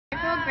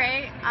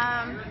great.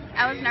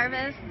 I was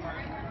nervous,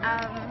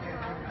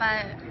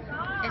 but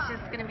it's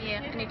just going to be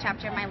a new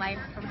chapter in my life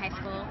from high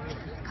school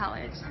to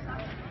college.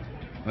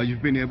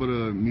 You've been able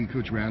to meet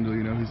Coach Randall,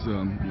 you know, he's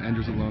an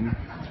Andress alum.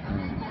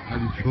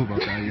 How do you feel about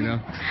that, you know?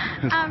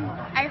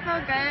 I feel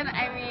good.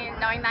 I mean,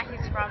 knowing that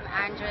he's from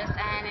Andress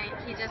and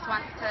he just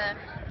wants to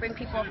bring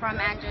people from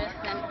Andress,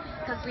 and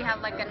because we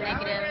have like a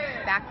negative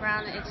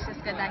background, it's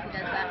just good that he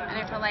does that.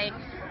 And I feel like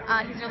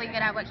he's really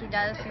good at what he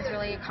does. He's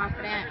really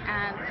confident,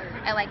 and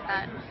I like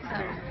that.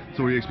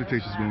 So what are your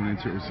expectations going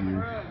into OCU?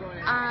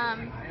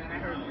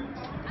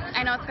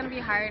 I know it's going to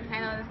be hard.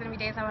 I know there's going to be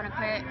days I want to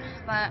quit,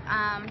 but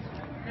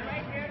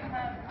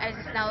I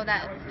just know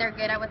that they're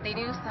good at what they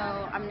do,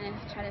 so I'm going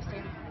to try to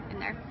stay in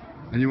there.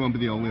 And you won't be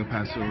the only El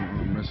Paso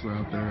wrestler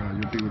out there.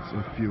 You'll be with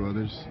a few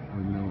others,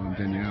 you know,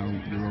 Danielle,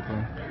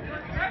 Europa.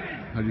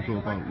 How do you feel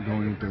about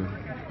going with the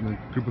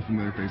group of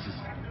familiar faces?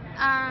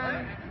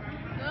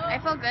 I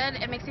feel good.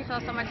 It makes me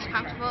feel so much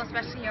comfortable,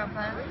 especially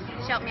Europa.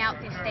 She helped me out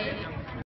through state.